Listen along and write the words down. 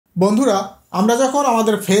বন্ধুরা, আমরা যখন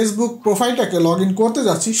আমাদের ফেসবুক প্রোফাইলটাকে লগ ইন করতে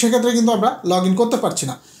যাচ্ছি সেক্ষেত্রে কিন্তু আমরা লগ ইন করতে পারছি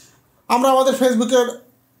না। আমরা আমাদের ফেসবুকের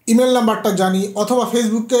ইমেল নাম্বারটা জানি অথবা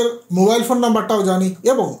ফেসবুকের মোবাইল ফোন নাম্বারটাও জানি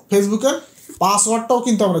এবং ফেসবুকের পাসওয়ার্ডটাও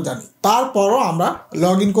কিন্তু আমরা জানি, তারপরও আমরা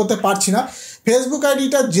লগ ইন করতে পারছি না। ফেসবুক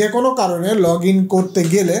আইডিটা যে কোনো কারণে লগ ইন করতে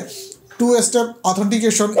গেলে 2 স্টেপ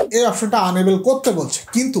অথেন্টিকেশন এই অপশনটা আনেবল করতে বলছে,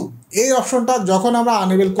 কিন্তু এই অপশনটা যখন আমরা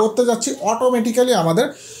আনেবল করতে যাচ্ছি অটোমেটিক্যালি আমাদের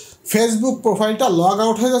ফেসবুক প্রোফাইলটা লগ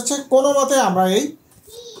আউট হয়ে যাচ্ছে। কোনো মতে আমরা এই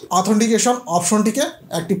অথেন্টিকেশন অপশনটিকে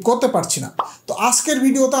অ্যাক্টিভ করতে পারছি না। তো আজকের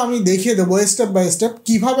ভিডিওতে আমি দেখিয়ে দেবো স্টেপ বাই স্টেপ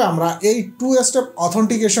কীভাবে আমরা এই 2 স্টেপ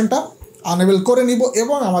অথেন্টিকেশনটা আনেবল করে নিব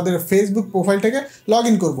এবং আমাদের ফেসবুক প্রোফাইলটাকে লগ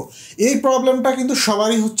ইন করবো। এই প্রবলেমটা কিন্তু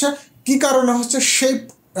সবারই হচ্ছে, কী কারণে হচ্ছে সেই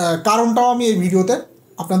কারণটাও আমি এই ভিডিওতে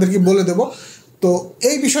আপনাদেরকে বলে দেব। তো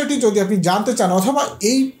এই বিষয়টি যদি আপনি জানতে চান অথবা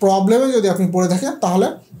এই প্রবলেমে যদি আপনি পড়ে থাকেন তাহলে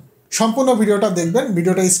সম্পূর্ণ ভিডিওটা দেখবেন,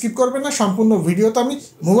 ভিডিওটা স্কিপ করবেন না। সম্পূর্ণ ভিডিওতে আমি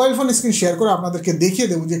মোবাইল ফোন স্ক্রিন শেয়ার করে আপনাদেরকে দেখিয়ে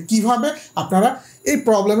দেবো যে কীভাবে আপনারা এই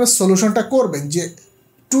প্রবলেমের সলিউশনটা করবেন, যে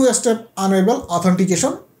 2 স্টেপ আনেবল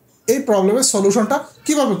অথেন্টিকেশন এই প্রবলেমের সলিউশনটা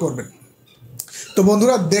কীভাবে করবেন। তো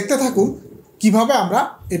বন্ধুরা দেখতে থাকুন কিভাবে আমরা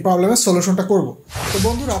এই প্রবলেমের সলিউশনটা করব। তো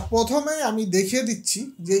বন্ধুরা প্রথমে আমি দেখিয়ে দিচ্ছি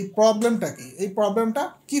যে এই প্রবলেমটা কি, এই প্রবলেমটা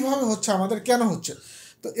কিভাবে হচ্ছে, আমাদের কেন হচ্ছে।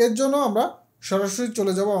 তো এর জন্য আমরা সরাসরি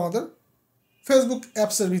চলে যাব আমাদের ফেসবুক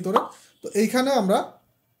অ্যাপসের ভিতরে। তো এইখানে আমরা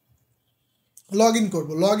লগ ইন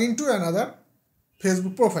করবো, log in to another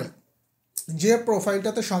Facebook profile. যে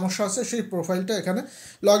প্রোফাইলটাতে সমস্যা আছে সেই প্রোফাইলটা এখানে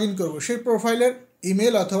লগ ইন করবো। সেই প্রোফাইলের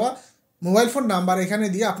ইমেল অথবা মোবাইল ফোন নাম্বার এখানে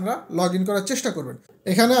দিয়ে আপনারা লগ ইন করার চেষ্টা করবেন।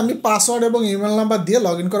 এখানে আমি পাসওয়ার্ড এবং ইমেল নাম্বার দিয়ে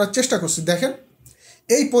লগ ইন করার চেষ্টা করছি। দেখেন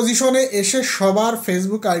এই পজিশনে এসে সবার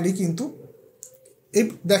ফেসবুক আইডি কিন্তু এই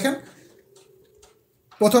দেখেন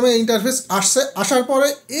প্রথমে ইন্টারফেস আসছে, আসার পরে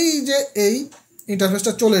এই যে এই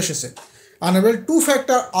ইন্টারফেসটা চলে এসেছে আনেবল 2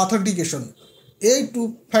 ফ্যাক্টর অথেন্টিকেশন। এই 2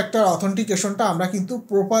 ফ্যাক্টর অথেন্টিকেশনটা আমরা কিন্তু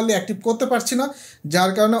প্রপারলি অ্যাক্টিভ করতে পারছি না,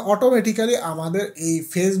 যার কারণে অটোমেটিক্যালি আমাদের এই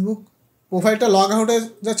ফেসবুক প্রোফাইলটা লগ আউট হয়ে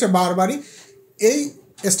যাচ্ছে বারবারই। এই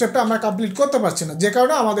স্টেপটা আমরা কমপ্লিট করতে পারছি না, যে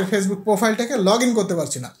কারণে আমাদের ফেসবুক প্রোফাইলটাকে লগ ইন করতে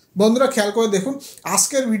পারছি না। বন্ধুরা খেয়াল করে দেখুন,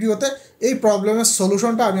 আজকের ভিডিওতে এই প্রবলেমের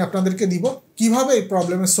সলিউশনটা আমি আপনাদেরকে দিব, কিভাবে এই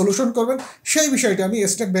প্রবলেমের সলিউশন করবেন সেই বিষয়টা আমি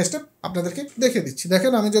স্টেপ বাই স্টেপ আপনাদেরকে দেখে দিচ্ছি।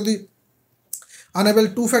 দেখেন আমি যদি আনেবল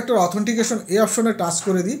 2 ফ্যাক্টর অথেন্টিকেশন এই অপশনে টাচ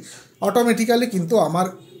করে দিই অটোমেটিক্যালি কিন্তু আমার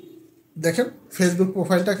দেখেন ফেসবুক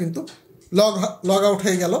প্রোফাইলটা কিন্তু লগ আউট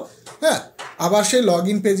হয়ে গেল। হ্যাঁ, আবার সেই লগ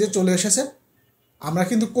ইন পেজে চলে এসেছে। আমরা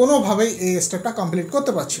কিন্তু কোনোভাবেই এই স্টেপটা কমপ্লিট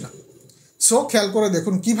করতে পারছি না। সো খেয়াল করে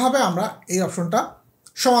দেখুন কিভাবে আমরা এই অপশনটা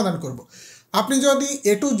সমাধান করব। আপনি যদি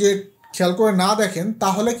A to Z খেয়াল করে না দেখেন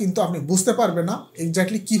তাহলে কিন্তু আপনি বুঝতে পারবেন না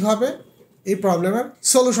এক্স্যাক্টলি কিভাবে এই প্রবলেমের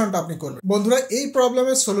সলিউশনটা আপনি করবেন। বন্ধুরা এই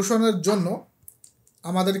প্রবলেমের সলিউশনের জন্য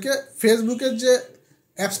আমাদেরকে ফেসবুকের যে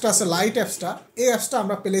অ্যাপসটা আছে লাইট অ্যাপসটা, এই অ্যাপসটা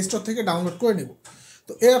আমরা প্লে স্টোর থেকে ডাউনলোড করে নেব।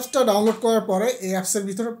 তো এই অ্যাপসটা ডাউনলোড করার পরে এই অ্যাপসের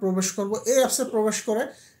ভিতরে প্রবেশ করব। এই অ্যাপসে প্রবেশ করে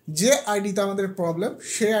যে আইডিতে আমাদের প্রবলেম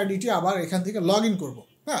সেই আইডিটি আবার এখান থেকে লগ ইন করবো।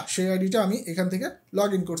 হ্যাঁ, সেই আইডিটা আমি এখান থেকে লগ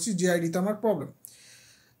ইন করছি যে আইডিতে আমার প্রবলেম।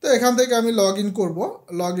 তো এখান থেকে আমি লগ ইন করবো।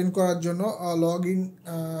 লগ ইন করার জন্য log in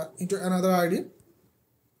into another ID.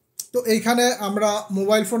 তো এইখানে আমরা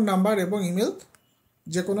মোবাইল ফোন নাম্বার এবং ইমেল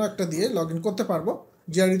যে কোনো একটা দিয়ে লগ ইন করতে পারবো।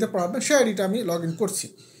 যে আইডিতে প্রবলেম সেই আইডিটা আমি লগ ইন করছি।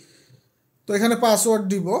 তো এখানে পাসওয়ার্ড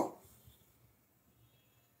দিব।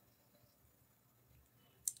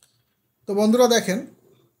 তো বন্ধুরা দেখেন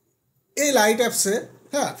এই লাইট অ্যাপসে,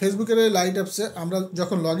 হ্যাঁ ফেসবুকের এই লাইট অ্যাপসে আমরা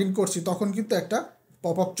যখন লগ ইন করছি তখন কিন্তু একটা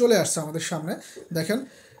পপ আপ চলে আসছে আমাদের সামনে। দেখেন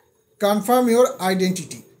কনফার্ম ইওর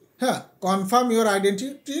আইডেন্টিটি। হ্যাঁ, কনফার্ম ইওর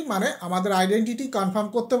আইডেন্টিটি মানে আমাদের আইডেন্টিটি কনফার্ম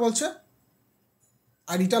করতে বলছে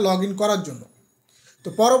আইডিটা লগ ইন করার জন্য। তো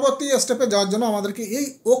পরবর্তী স্টেপে যাওয়ার জন্য আমাদেরকে এই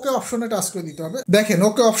ওকে অপশনে টাচ করে দিতে হবে। দেখেন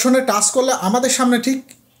ওকে অপশনে টাচ করলে আমাদের সামনে ঠিক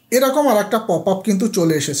এরকম আর একটা পপ আপ কিন্তু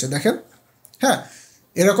চলে এসেছে। দেখেন হ্যাঁ,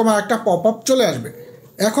 এরকম আর একটা পপ আপ চলে আসবে।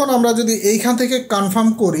 এখন আমরা যদি এইখান থেকে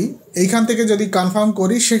কনফার্ম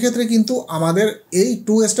করি সেক্ষেত্রে কিন্তু আমাদের এই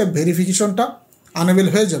 2 স্টেপ ভেরিফিকেশনটা আনেবল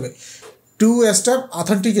হয়ে যাবে। 2 স্টেপ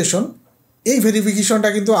অথেন্টিকেশন এই ভেরিফিকেশনটা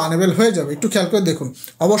কিন্তু আনেবল হয়ে যাবে। একটু খেয়াল করে দেখুন,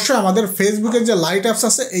 অবশ্যই আমাদের ফেসবুকের যে লাইট অ্যাপস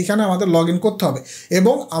আছে এইখানে আমাদের লগ ইন করতে হবে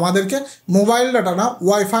এবং আমাদেরকে মোবাইল ডাটা না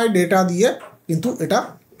ওয়াইফাই ডেটা দিয়ে কিন্তু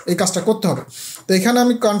এই কাজটা করতে হবে। তো এখানে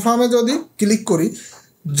আমি কনফার্মে যদি ক্লিক করি,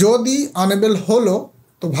 যদি আনেবল হলো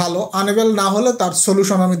তো ভালো, আনেবল না হলে তার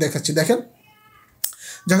সলিউশন আমি দেখাচ্ছি। দেখেন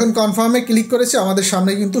যখন কনফার্মে ক্লিক করেছি আমাদের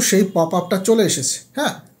সামনে কিন্তু সেই পপ আপটা চলে এসেছে।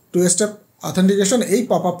 হ্যাঁ, 2 স্টেপ অথেন্টিকেশন এই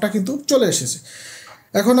পপ আপটা কিন্তু চলে এসেছে।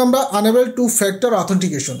 এখন আমরা আনেবল 2 ফ্যাক্টর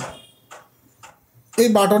অথেন্টিকেশন এই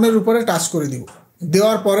বাটনের উপরে টাচ করে দিব।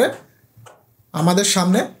 দেওয়ার পরে আমাদের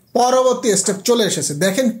সামনে পরবর্তী স্টেপ চলে এসেছে।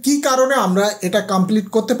 দেখেন কি কারণে আমরা এটা কমপ্লিট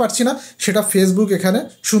করতে পারছি না, সেটা ফেসবুক এখানে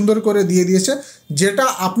সুন্দর করে দিয়ে দিয়েছে, যেটা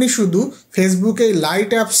আপনি শুধু ফেসবুকে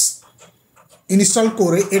লাইট অ্যাপস ইনস্টল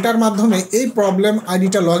করে এটার মাধ্যমে এই প্রবলেম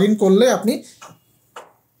আইডিটা লগ ইন করলে আপনি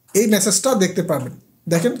এই মেসেজটা দেখতে পাবেন।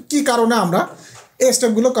 দেখেন কি কারণে আমরা এই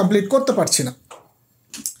স্টেপগুলো কমপ্লিট করতে পারছি না।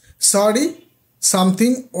 সরি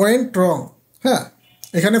সামথিং ওয়েন্ট রং। হ্যাঁ,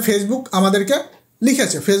 এখানে ফেসবুক আমাদেরকে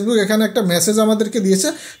লিখেছে, ফেসবুক এখানে একটা মেসেজ আমাদেরকে দিয়েছে।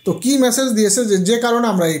 তো কি মেসেজ দিয়েছে, যে কারণে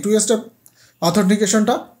আমরা এই 2 স্টেপ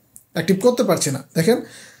অথেন্টিকেশনটা অ্যাক্টিভ করতে পারছি না। দেখেন,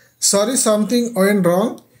 sorry something went wrong,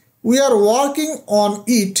 we are working on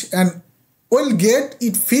it and will get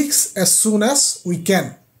it fix as soon as we can.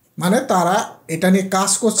 মানে তারা এটা নিয়ে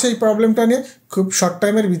কাজ করছে, এই প্রবলেমটা নিয়ে খুব শর্ট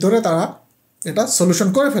টাইমের ভিতরে তারা এটা সলিউশন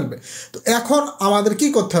করে ফেলবে। তো এখন আমাদের কি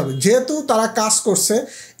করতে হবে, যেহেতু তারা কাজ করছে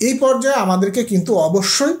এই পর্যায়ে আমাদেরকে কিন্তু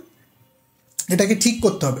অবশ্যই এটাকে ঠিক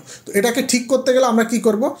করতে হবে। তো এটাকে ঠিক করতে গেলে আমরা কি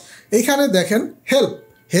করব, এইখানে দেখেন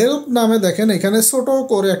হেল্প নামে দেখেন এখানে ছোট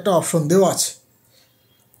করে একটা অপশন দেওয়া আছে।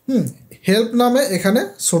 হেল্প নামে এখানে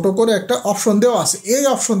ছোট করে একটা অপশন দেওয়া আছে। এই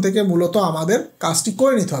অপশন থেকে মূলত আমাদের কাজটি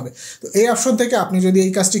করে নিতে হবে। তো এই অপশন থেকে আপনি যদি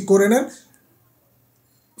এই কাজটি করে নেন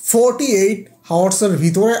 48 আওয়ার্সের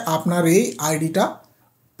ভিতরে আপনার এই আইডিটা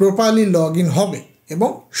প্রপারলি লগ ইন হবে এবং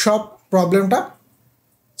সব প্রবলেমটা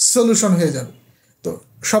সলিউশন হয়ে যাবে। তো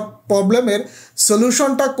সব প্রবলেমের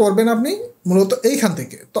সলিউশনটা করবেন আপনি মূলত এইখান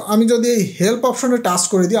থেকে। তো আমি যদি এই হেল্প অপশনে টাচ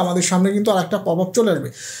করে দিই, আমাদের সামনে কিন্তু আর একটা পপ আপ চলে আসবে।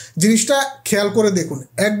 জিনিসটা খেয়াল করে দেখুন,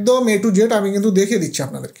 একদম A to Z আমি কিন্তু দেখিয়ে দিচ্ছি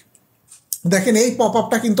আপনাদেরকে। দেখেন এই পপ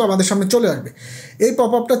আপটা কিন্তু আমাদের সামনে চলে আসবে। এই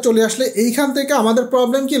পপ আপটা চলে আসলে এইখান থেকে আমাদের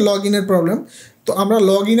প্রবলেম কি, লগ ইনের প্রবলেম। তো আমরা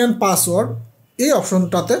লগ ইন অ্যান্ড পাসওয়ার্ড এই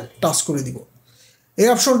অপশনটাতে টাচ করে দিব। এই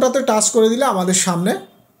অপশনটাতে টাচ করে দিলে আমাদের সামনে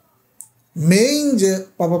মেইন যে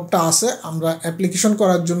পপ আপটা আছে, আমরা অ্যাপ্লিকেশন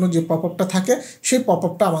করার জন্য যে পপ আপটা থাকে সেই পপ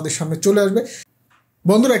আপটা আমাদের সামনে চলে আসবে।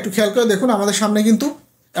 বন্ধুরা একটু খেয়াল করে দেখুন, আমাদের সামনে কিন্তু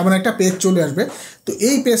এমন একটা পেজ চলে আসবে। তো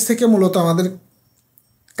এই পেজ থেকে মূলত আমাদের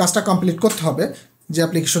কাজটা কমপ্লিট করতে হবে, যে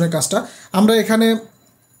অ্যাপ্লিকেশনের কাজটা। আমরা এখানে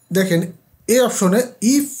দেখেন এই অপশনে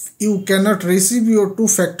if you cannot receive your 2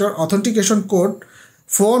 factor authentication code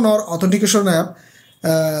phone or authentication app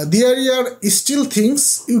there R still things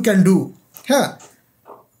you can do. হ্যাঁ,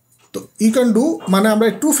 তো ইউ ক্যান ডু মানে আমরা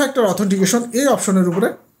 2 factor অথেন্টিকেশন এই অপশনের উপরে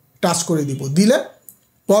টাচ করে দিব। দিলে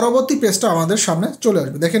পরবর্তী পেজটা আমাদের সামনে চলে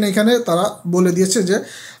আসবে। দেখেন এখানে তারা বলে দিয়েছে যে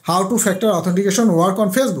how to factor authentication work on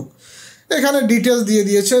Facebook. এখানে ডিটেলস দিয়ে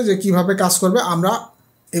দিয়েছে যে কিভাবে কাজ করবে। আমরা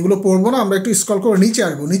এগুলো পড়বো না, আমরা একটু স্ক্রল করে নিচে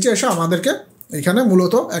আসবো। নিচে এসে আমাদেরকে এখানে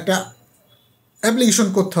মূলত একটা অ্যাপ্লিকেশন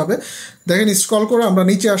করতে হবে। দেখেন স্ক্রল করে আমরা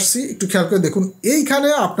নিচে আসছি, একটু খেয়াল করে দেখুন। এইখানে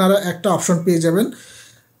আপনারা একটা অপশন পেয়ে যাবেন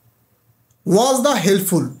ওয়াজ দ্য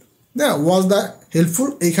হেল্পফুল। হ্যাঁ, ওয়াজ দ্য হেল্পফুল,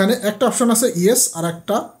 এইখানে একটা অপশন আছে ইয়েস আর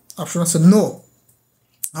একটা অপশন আছে নো।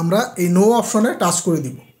 আমরা এই নো অপশনে টাচ করে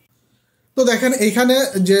দিব। তো দেখেন এখানে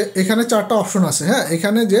 4টা অপশন আছে। হ্যাঁ,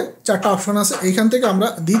 এখানে যে 4টা অপশন আছে, এইখান থেকে আমরা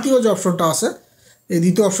দ্বিতীয় যে অপশনটা আছে এই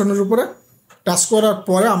দ্বিতীয় অপশনের উপরে টাচ করার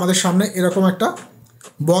পরে আমাদের সামনে এরকম একটা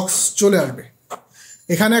বক্স চলে আসবে।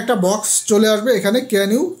 এখানে একটা বক্স চলে আসবে, এখানে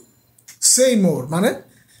ক্যান ইউ সে মোর, মানে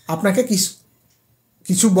আপনাকে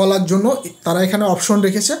কিছু বলার জন্য তারা এখানে অপশন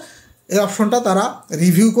রেখেছে। এই অপশনটা তারা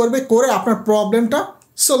রিভিউ করবে, করে আপনার প্রবলেমটা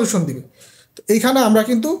সলিউশন দিবে। তো এইখানে আমরা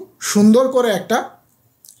কিন্তু সুন্দর করে একটা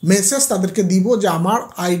মেসেজ তাদেরকে দিব যে আমার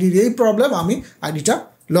আইডির এই প্রবলেম, আমি আইডিটা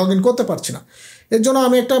লগ ইন করতে পারছি না। এর জন্য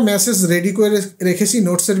আমি একটা মেসেজ রেডি করে রেখেছি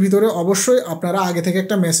নোটসের ভিতরে। অবশ্যই আপনারা আগে থেকে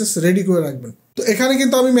একটা মেসেজ রেডি করে রাখবেন। তো এখানে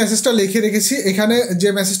কিন্তু আমি মেসেজটা লিখে রেখেছি। এখানে যে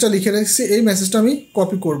মেসেজটা লিখে রেখেছি এই মেসেজটা আমি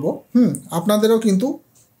কপি করব। আপনাদেরও কিন্তু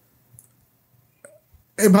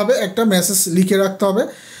এভাবে একটা মেসেজ লিখে রাখতে হবে।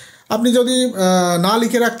 আপনি যদি না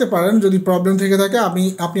লিখে রাখতে পারেন, যদি প্রবলেম থেকে থাকে,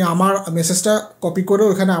 আপনি আমার মেসেজটা কপি করে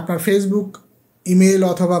ওখানে আপনার ফেসবুক ইমেল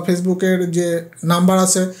অথবা ফেসবুকের যে নাম্বার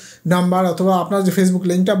আছে নাম্বার অথবা আপনার যে ফেসবুক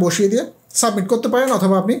লিঙ্কটা বসিয়ে দিয়ে সাবমিট করতে পারেন,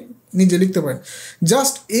 অথবা আপনি নিজে লিখতে পারেন।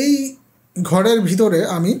 জাস্ট এই ঘরের ভিতরে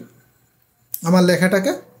আমি আমার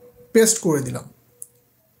লেখাটাকে পেস্ট করে দিলাম।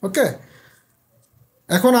 ওকে,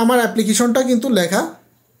 এখন আমার অ্যাপ্লিকেশনটা কিন্তু লেখা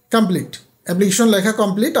কমপ্লিট। অ্যাপ্লিকেশন লেখা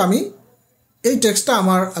কমপ্লিট। আমি এই টেক্সটটা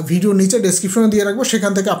আমার ভিডিওর নিচে ডেসক্রিপশনে দিয়ে রাখবো,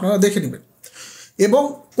 সেখান থেকে আপনারা দেখে নেবেন। এবং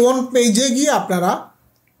কোন পেজে গিয়ে আপনারা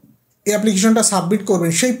এই অ্যাপ্লিকেশনটা সাবমিট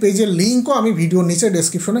করবেন সেই পেজের লিঙ্কও আমি ভিডিওর নিচে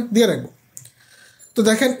ডেসক্রিপশনে দিয়ে রাখবো। তো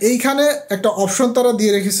দেখেন এইখানে একটা অপশন তারা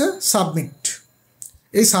দিয়ে রেখেছে সাবমিট।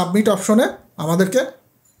 এই সাবমিট অপশনে আমাদেরকে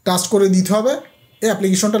টাচ করে দিতে হবে এই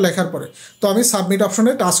অ্যাপ্লিকেশনটা লেখার পরে। তো আমি সাবমিট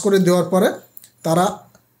অপশনে টাচ করে দেওয়ার পরে তারা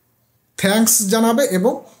থ্যাঙ্কস জানাবে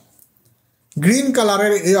এবং গ্রিন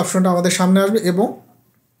কালারের এই অপশনটা আমাদের সামনে আসবে এবং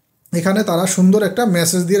এখানে তারা সুন্দর একটা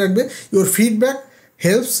মেসেজ দিয়ে রাখবে, your feedback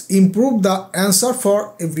helps improve the answer for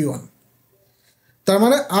everyone. তার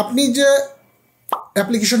মানে আপনি যে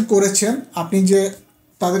অ্যাপ্লিকেশন করেছেন, আপনি যে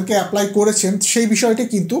তাদেরকে অ্যাপ্লাই করেছেন, সেই বিষয়টি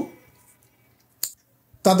কিন্তু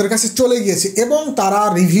তাদের কাছে চলে গিয়েছে এবং তারা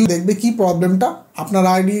রিভিউ দেখবে কি প্রবলেমটা। আপনার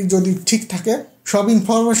আইডি যদি ঠিক থাকে, সব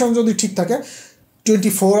ইনফরমেশন যদি ঠিক থাকে,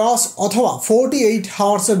 24 আওয়ার্স অথবা 48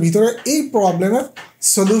 আওয়ার্সের ভিতরে এই প্রবলেমের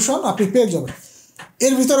সলিউশন আপনি পেয়ে যাবেন।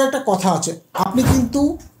 এর ভিতরে একটা কথা আছে, আপনি কিন্তু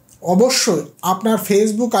অবশ্যই আপনার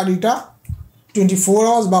ফেসবুক আইডিটা 24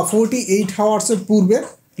 আওয়ার্স বা 48 আওয়ার্সের পূর্বে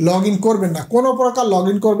লগ ইন করবেন না, কোনো প্রকার লগ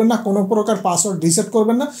ইন করবেন না, কোনো প্রকার পাসওয়ার্ড রিসেট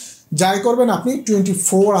করবেন না। যাই করবেন আপনি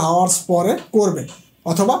 24 আওয়ার্স পরে করবেন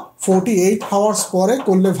অথবা 48 আওয়ার্স পরে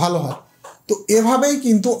করলে ভালো হয়। তো এভাবেই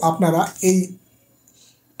কিন্তু আপনারা এই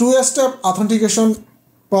 2 স্টেপ অথেন্টিকেশন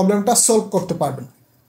প্রবলেমটা সলভ করতে পারবেন।